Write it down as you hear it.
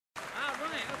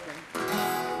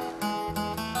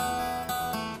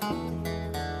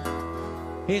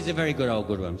Here's a very good old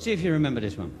good one. See if you remember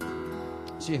this one.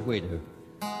 See if we do.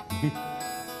 This is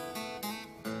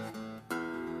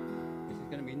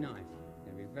going to be nice. It's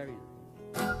going to be very nice.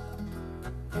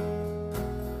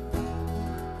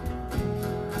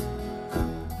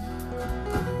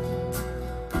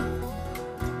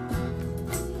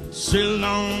 Sail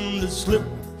on the Sloop,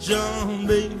 John,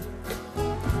 baby,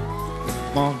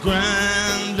 my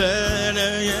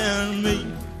granddaddy and me.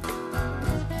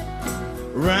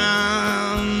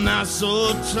 Round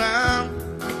Nassau town,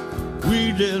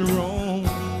 we did roam.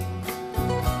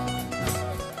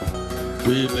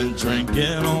 We've been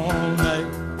drinking all night,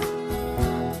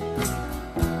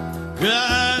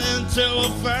 got into a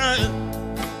fight.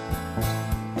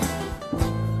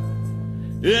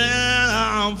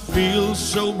 Yeah, I feel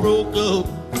so broke up,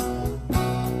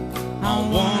 I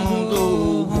wanna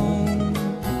go home.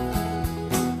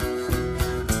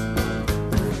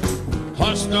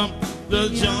 Hoist up the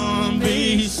John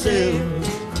B. sail,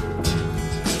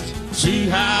 see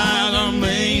how the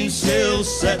mainsail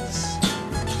sets.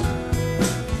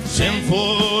 Send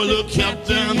for the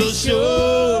captain to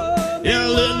shore, yeah,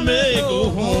 let me go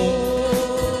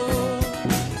home.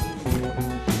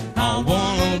 I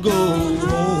wanna go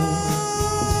home.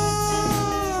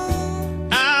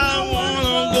 I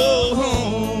wanna go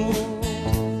home.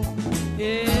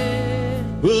 Yeah.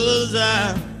 'Cause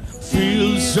I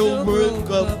feel so broke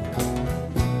up,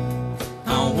 I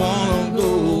wanna go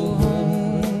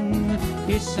home.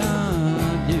 Yes, I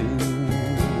do.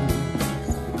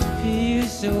 Feel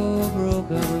so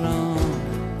broke up, Lord,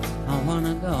 I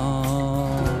wanna go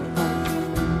home.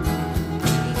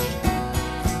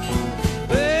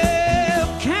 Well,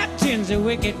 Captain's a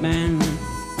wicked man.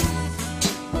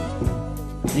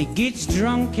 He gets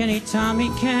drunk anytime he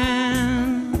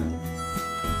can,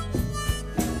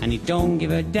 and he don't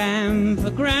give a damn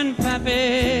for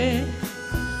Grandpappy.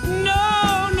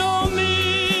 No, no, me.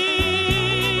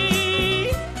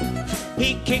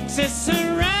 He kicks us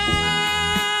around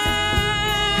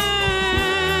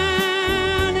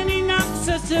and he knocks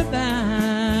us about.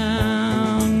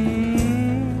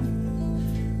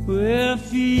 Well, I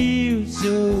feel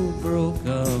so broke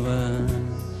up,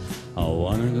 I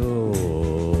wanna go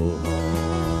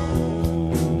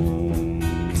home.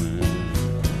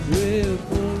 Well,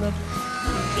 pull up.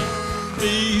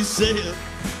 He said,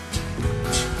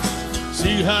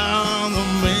 see how the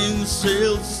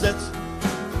mainsail sets.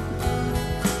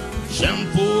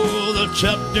 Shampoo the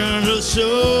captain to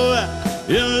shore,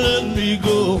 yeah, let me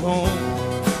go home.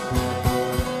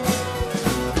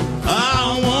 I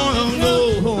wanna go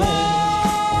home.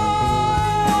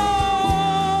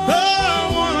 I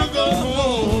wanna go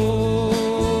home.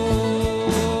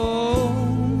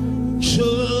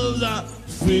 'Cause I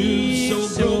feel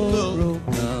so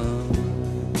broke up,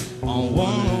 I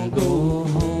wanna go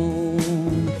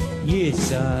home. Yes,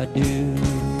 I do.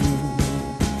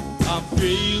 I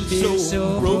feel so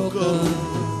broke up,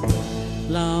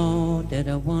 Lord, that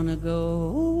I wanna go